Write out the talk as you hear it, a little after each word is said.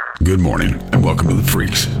Good morning, and welcome to The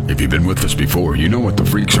Freaks. If you've been with us before, you know what The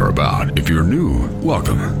Freaks are about. If you're new,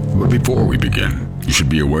 welcome. But before we begin, you should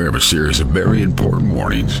be aware of a series of very important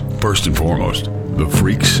warnings. First and foremost, The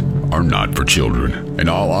Freaks are not for children. In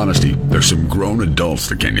all honesty, there's some grown adults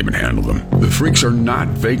that can't even handle them. The Freaks are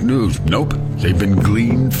not fake news. Nope. They've been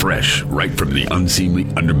gleaned fresh right from the unseemly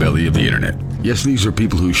underbelly of the internet. Yes, these are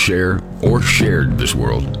people who share or shared this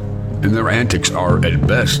world. And their antics are, at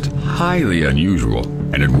best, highly unusual,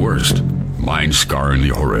 and at worst, mind-scarringly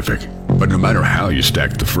horrific. But no matter how you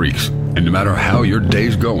stack the Freaks, and no matter how your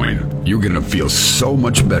day's going, you're going to feel so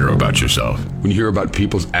much better about yourself when you hear about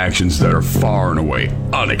people's actions that are far and away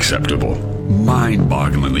unacceptable,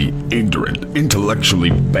 mind-bogglingly ignorant, intellectually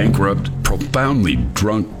bankrupt, profoundly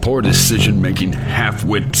drunk, poor decision-making,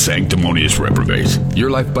 half-wit, sanctimonious reprobates. Your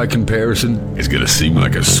life, by comparison, is going to seem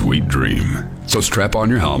like a sweet dream. So strap on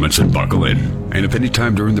your helmets and buckle in. And if any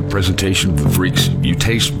time during the presentation of The Freaks you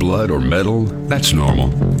taste blood or metal, that's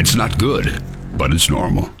normal. It's not good, but it's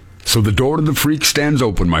normal. So the door to The Freaks stands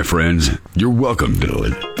open, my friends. You're welcome,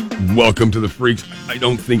 Dylan. Welcome to The Freaks. I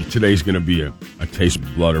don't think today's going to be a taste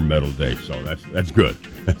blood or metal day, so that's good.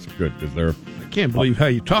 That's good, because they're... I can't believe how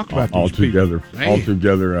you talk about these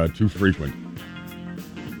altogether too frequent.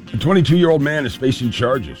 A 22-year-old man is facing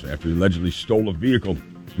charges after he allegedly stole a vehicle.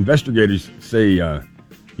 Investigators say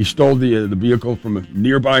he stole the vehicle from a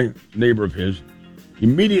nearby neighbor of his,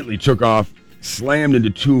 immediately took off, slammed into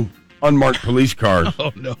two unmarked police cars.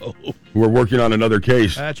 Oh, no. Who were working on another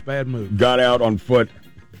case. That's a bad move. Got out on foot.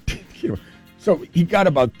 So he got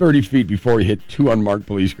about 30 feet before he hit two unmarked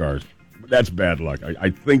police cars. That's bad luck. I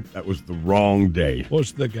think that was the wrong day.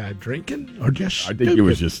 Was the guy drinking or just stupid? I think he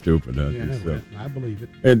was just stupid. I believe it.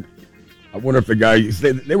 And I wonder if the guy,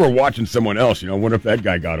 they were watching someone else, I wonder if that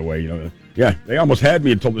guy got away, Yeah, they almost had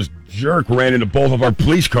me until this jerk ran into both of our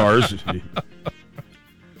police cars.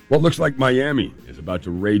 Well, it looks like Miami is about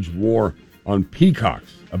to wage war on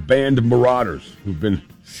peacocks, a band of marauders who've been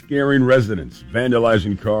scaring residents,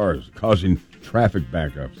 vandalizing cars, causing traffic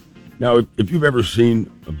backups. Now, if you've ever seen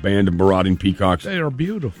a band of marauding peacocks... They are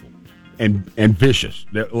beautiful. And vicious.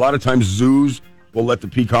 A lot of times zoos will let the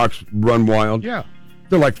peacocks run wild. Yeah.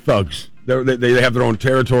 They're like thugs. They have their own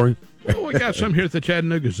territory. Oh, we got some here at the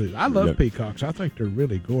Chattanooga Zoo. I love peacocks. I think they're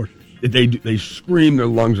really gorgeous. They scream their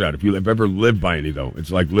lungs out. If you've ever lived by any, though,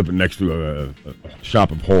 it's like living next to a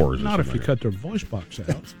shop of horrors. Not if you cut their voice box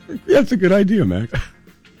out. That's a good idea, Max.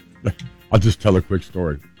 I'll just tell a quick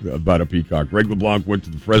story about a peacock. Greg LeBlanc went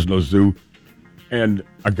to the Fresno Zoo, and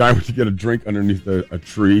a guy went to get a drink underneath a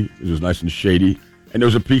tree. It was nice and shady. And there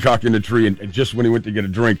was a peacock in the tree, and just when he went to get a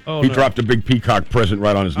drink, he dropped a big peacock present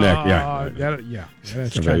right on his neck.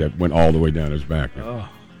 That's it went all the way down his back.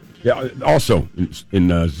 Yeah. Also,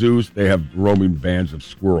 in zoos, they have roaming bands of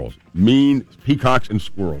squirrels, mean peacocks and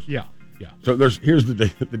squirrels. Yeah. So here's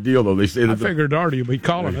the deal, though. They say that I figured Artie will be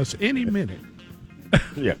calling us any minute.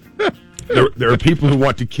 Yeah, there are people who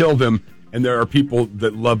want to kill them, and there are people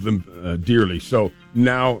that love them dearly. So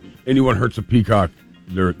now, anyone hurts a peacock,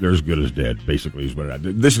 they're as good as dead, basically, is what it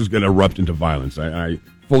is. This is going to erupt into violence. I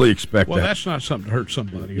fully expect that. Well, that's not something to hurt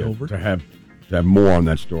somebody over. To have more on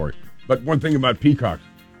that story. But one thing about peacocks,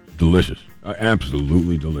 delicious.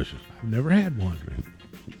 Absolutely delicious. I've never had one.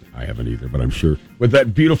 I haven't either, but I'm sure with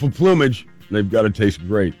that beautiful plumage, they've got to taste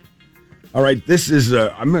great. All right, this is,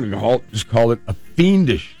 I'm going to just call it a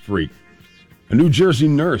fiendish freak. A New Jersey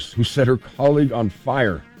nurse who set her colleague on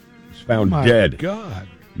fire was found dead. My God.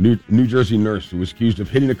 New Jersey nurse who was accused of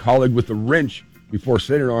hitting a colleague with a wrench before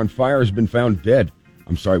setting her on fire has been found dead.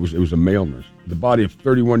 I'm sorry, it was a male nurse. The body of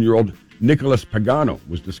 31-year-old Nicholas Pagano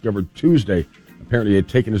was discovered Tuesday. Apparently, he had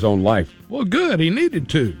taken his own life. Well, good. He needed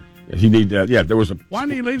to. There was a Why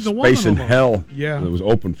didn't he leave the one space in hell that was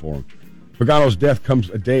open for him. Pagano's death comes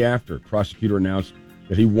a day after prosecutor announced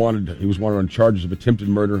that he was wanted on charges of attempted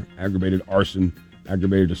murder, aggravated arson,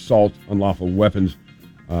 aggravated assault, unlawful weapons.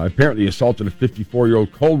 Apparently, he assaulted a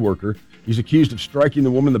 54-year-old coal worker. He's accused of striking the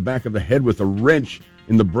woman in the back of the head with a wrench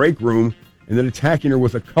in the break room and then attacking her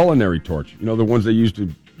with a culinary torch. You know, the ones they used to...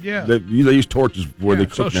 Yeah. They use torches where they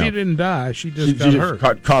cook so now. She didn't die. She just got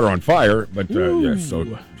hurt. Caught her on fire, but what?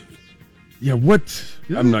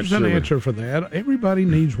 I'm not sure. There's an answer for that. Everybody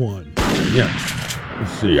needs one. Yeah.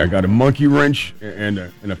 Let's see. I got a monkey wrench and a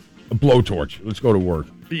blowtorch. Let's go to work.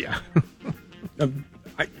 Yeah.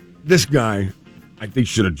 This guy, I think,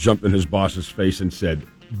 should have jumped in his boss's face and said,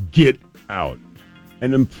 "Get out."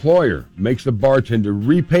 An employer makes a bartender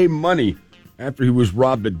repay money after he was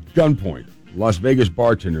robbed at gunpoint. Las Vegas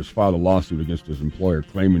bartenders filed a lawsuit against his employer,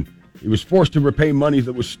 claiming he was forced to repay money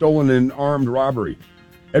that was stolen in an armed robbery.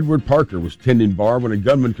 Edward Parker was tending bar when a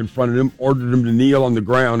gunman confronted him, ordered him to kneel on the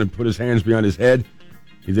ground and put his hands behind his head.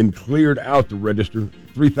 He then cleared out the register.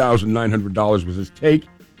 $3,900 was his take.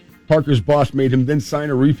 Parker's boss made him then sign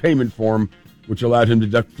a repayment form, which allowed him to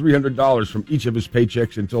deduct $300 from each of his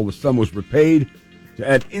paychecks until the sum was repaid. To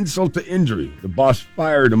add insult to injury, the boss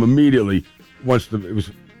fired him immediately once it was...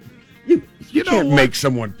 You can't make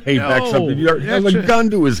someone pay back something. He has a gun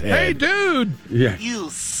to his head. Hey, dude! Yeah. You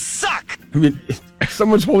suck! I mean, if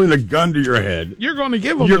someone's holding a gun to your head, You're going to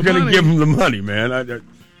give them you're going to give them the money, man.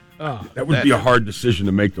 That would be a hard decision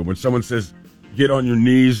to make, though. When someone says, get on your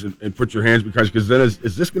knees and put your hands, because then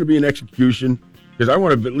is this going to be an execution? Because I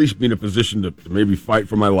want to at least be in a position to maybe fight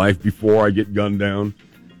for my life before I get gunned down.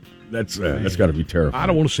 That's got to be terrifying. I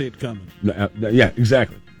don't want to see it coming. Yeah,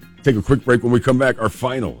 exactly. Take a quick break. When we come back, our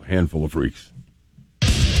final handful of freaks.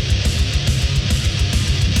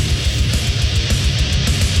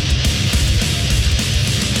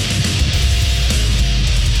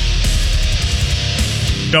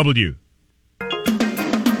 W.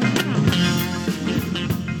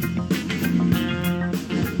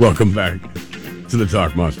 Welcome back to the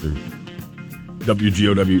Talk Monster.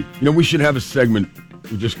 WGOW. You know, we should have a segment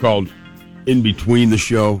we just called In Between the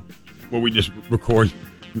Show, where we just record.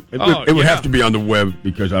 It would have to be on the web,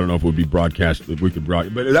 because I don't know if it would be broadcast. If we could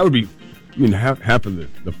broadcast, but that would be. I mean, half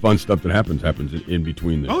of the fun stuff that happens in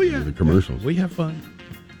between the commercials. We have fun.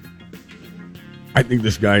 I think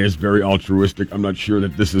this guy is very altruistic. I'm not sure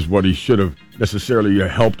that this is what he should have necessarily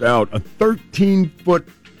helped out. A 13-foot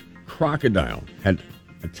crocodile had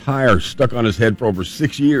a tire stuck on his head for over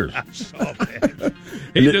 6 years. I saw that.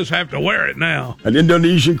 He just have to wear it now. An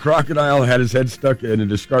Indonesian crocodile had his head stuck in a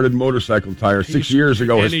discarded motorcycle tire 6 years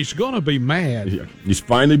ago. And he's going to be mad. He's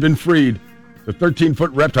finally been freed. The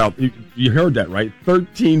 13-foot reptile. You heard that, right?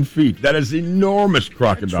 13 feet. That is enormous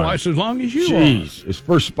crocodile. Twice as long as you Jeez. It's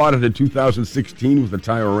first spotted in 2016 with the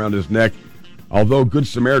tire around his neck. Although Good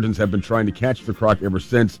Samaritans have been trying to catch the croc ever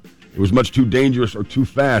since, it was much too dangerous or too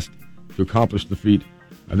fast to accomplish the feat.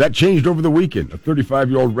 That changed over the weekend. A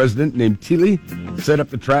 35-year-old resident named Tilly set up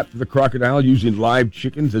the trap for the crocodile using live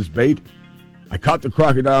chickens as bait. I caught the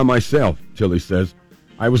crocodile myself, Tilly says.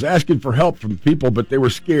 I was asking for help from people, but they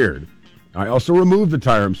were scared. I also removed the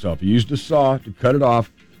tire himself. He used a saw to cut it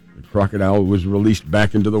off. The crocodile was released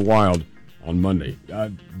back into the wild on Monday.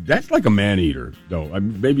 That's like a man-eater, though.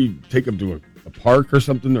 Maybe take him to a park or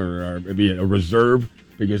something, or maybe a reserve.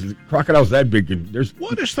 Because the crocodile's that big.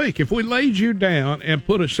 Well, just think, if we laid you down and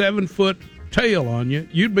put a 7-foot tail on you,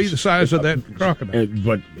 you'd be the size of that crocodile.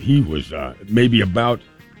 But he was maybe about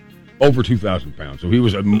over 2,000 pounds, so he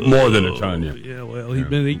was more than a ton. Yeah, well, he's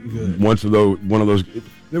been eating good. One of those.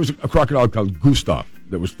 There was a crocodile called Gustav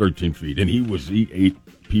that was 13 feet, and he ate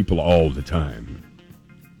people all the time.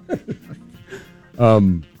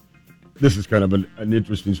 This is kind of an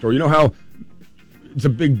interesting story. You know how it's a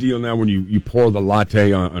big deal now when you pour the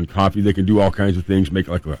latte on coffee. They can do all kinds of things, make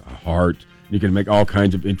like a heart. You can make all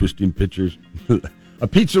kinds of interesting pictures. A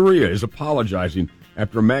pizzeria is apologizing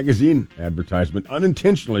after a magazine advertisement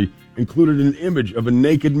unintentionally included an image of a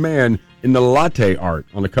naked man in the latte art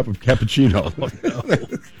on a cup of cappuccino. Oh,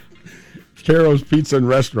 no. Caro's Pizza and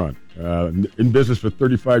Restaurant, in business for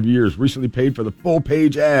 35 years, recently paid for the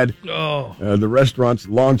full-page ad. The restaurant's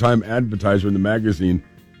longtime advertiser in the magazine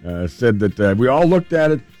said that we all looked at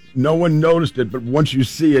it, no one noticed it, but once you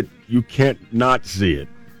see it, you can't not see it.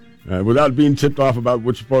 Without being tipped off about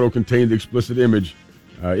which photo contained the explicit image,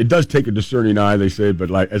 it does take a discerning eye, they say, but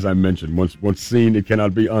like as I mentioned, once seen, it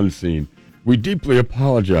cannot be unseen. We deeply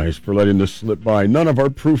apologize for letting this slip by. None of our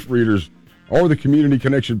proofreaders or the Community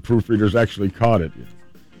Connection proofreaders actually caught it.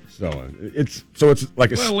 So it's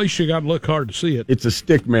like at least you got to look hard to see it. It's a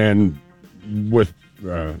stick man with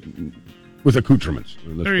accoutrements.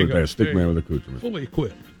 There you go. A stick man with accoutrements. Fully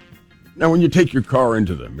equipped. Now, when you take your car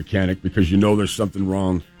into the mechanic because you know there's something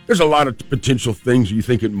wrong, there's a lot of potential things you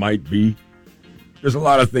think it might be. There's a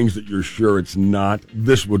lot of things that you're sure it's not.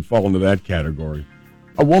 This would fall into that category.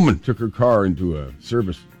 A woman took her car into a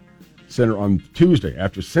service center on Tuesday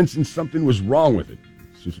after sensing something was wrong with it.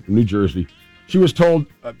 She's from New Jersey. She was told,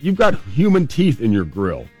 you've got human teeth in your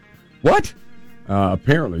grill. What?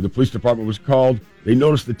 Apparently, the police department was called. They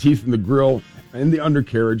noticed the teeth in the grill and the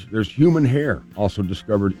undercarriage. There's human hair also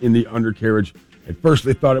discovered in the undercarriage. At first,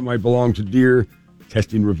 they thought it might belong to deer.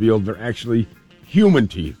 Testing revealed they're actually human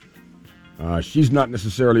teeth. She's not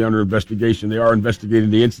necessarily under investigation. They are investigating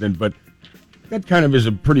the incident, but that kind of is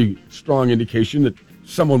a pretty strong indication that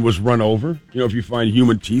someone was run over. You know, if you find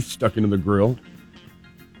human teeth stuck into the grill.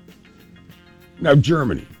 Now,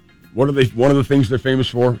 Germany. One of the things they're famous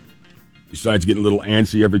for, besides getting a little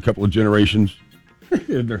antsy every couple of generations,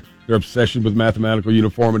 their obsession with mathematical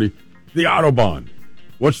uniformity. The Autobahn.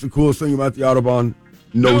 What's the coolest thing about the Autobahn?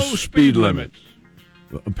 No speed limits.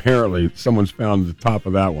 Apparently, someone's found the top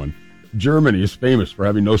of that one. Germany is famous for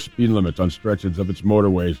having no speed limits on stretches of its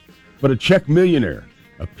motorways, but a Czech millionaire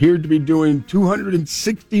appeared to be doing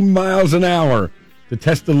 260 miles an hour to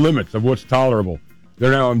test the limits of what's tolerable.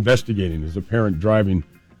 They're now investigating his apparent driving.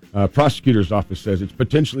 Prosecutor's office says it's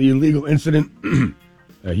potentially illegal incident.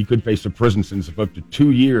 He could face a prison sentence of up to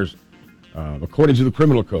 2 years, according to the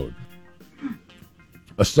criminal code.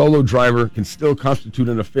 A solo driver can still constitute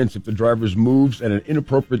an offense if the driver moves at an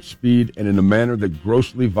inappropriate speed and in a manner that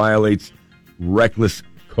grossly violates reckless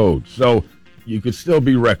code. So you could still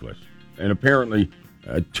be reckless. And apparently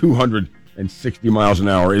 260 miles an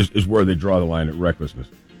hour is where they draw the line at recklessness.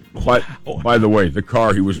 By the way, the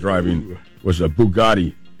car he was driving was a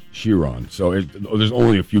Bugatti Chiron. So there's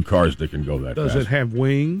only a few cars that can go that fast. Does it have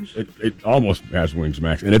wings? It almost has wings,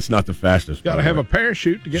 Max, and it's not the fastest. Got to have a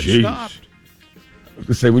parachute to get stopped. I was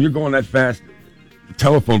going to say, when you're going that fast, the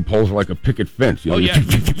telephone poles are like a picket fence. You know? Oh, yeah.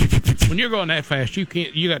 When you're going that fast, you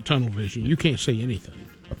got tunnel vision. You can't see anything.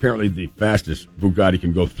 Apparently, the fastest Bugatti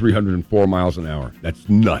can go 304 miles an hour. That's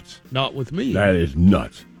nuts. Not with me. That is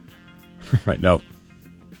nuts. Right now,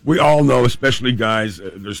 we all know, especially guys,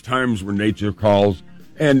 there's times where nature calls,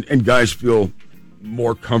 and guys feel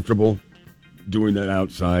more comfortable doing that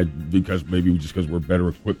outside because we're better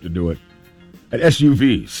equipped to do it. An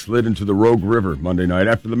SUV slid into the Rogue River Monday night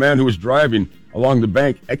after the man who was driving along the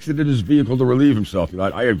bank exited his vehicle to relieve himself.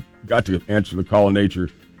 I have got to answer the call of nature.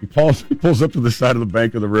 He pulls up to the side of the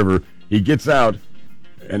bank of the river. He gets out,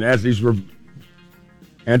 and as he's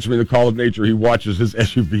answering the call of nature, he watches his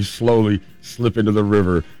SUV slowly slip into the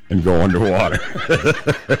river and go underwater.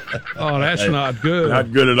 Oh, that's not good.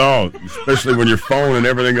 Not good at all, especially when your phone and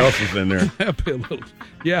everything else is in there.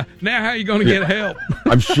 Yeah, now how are you going to get help?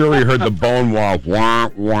 I'm sure he heard the bone wah, wah,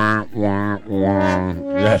 wah, wah, wah.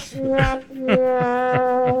 Yes.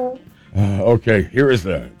 Okay, here is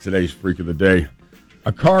today's Freak of the Day.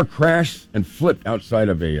 A car crashed and flipped outside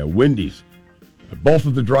of a Wendy's. Both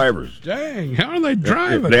of the drivers. Dang, how are they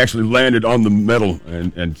driving? They actually landed on the metal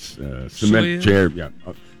and cement chair. Yeah.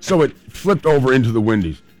 So it flipped over into the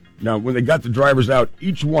Wendy's. Now, when they got the drivers out,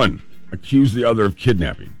 each one accused the other of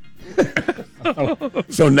kidnapping.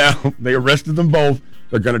 So now they arrested them both.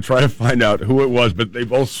 They're going to try to find out who it was, but they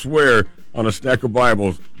both swear on a stack of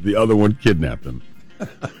Bibles the other one kidnapped them.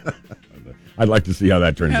 I'd like to see how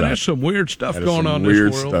that turns out. There's some weird stuff going on in this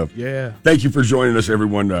world. Weird stuff. Yeah. Thank you for joining us,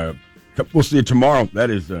 everyone. We'll see you tomorrow. That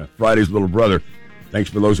is Friday's Little Brother. Thanks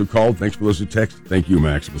for those who called. Thanks for those who texted. Thank you,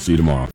 Max. We'll see you tomorrow.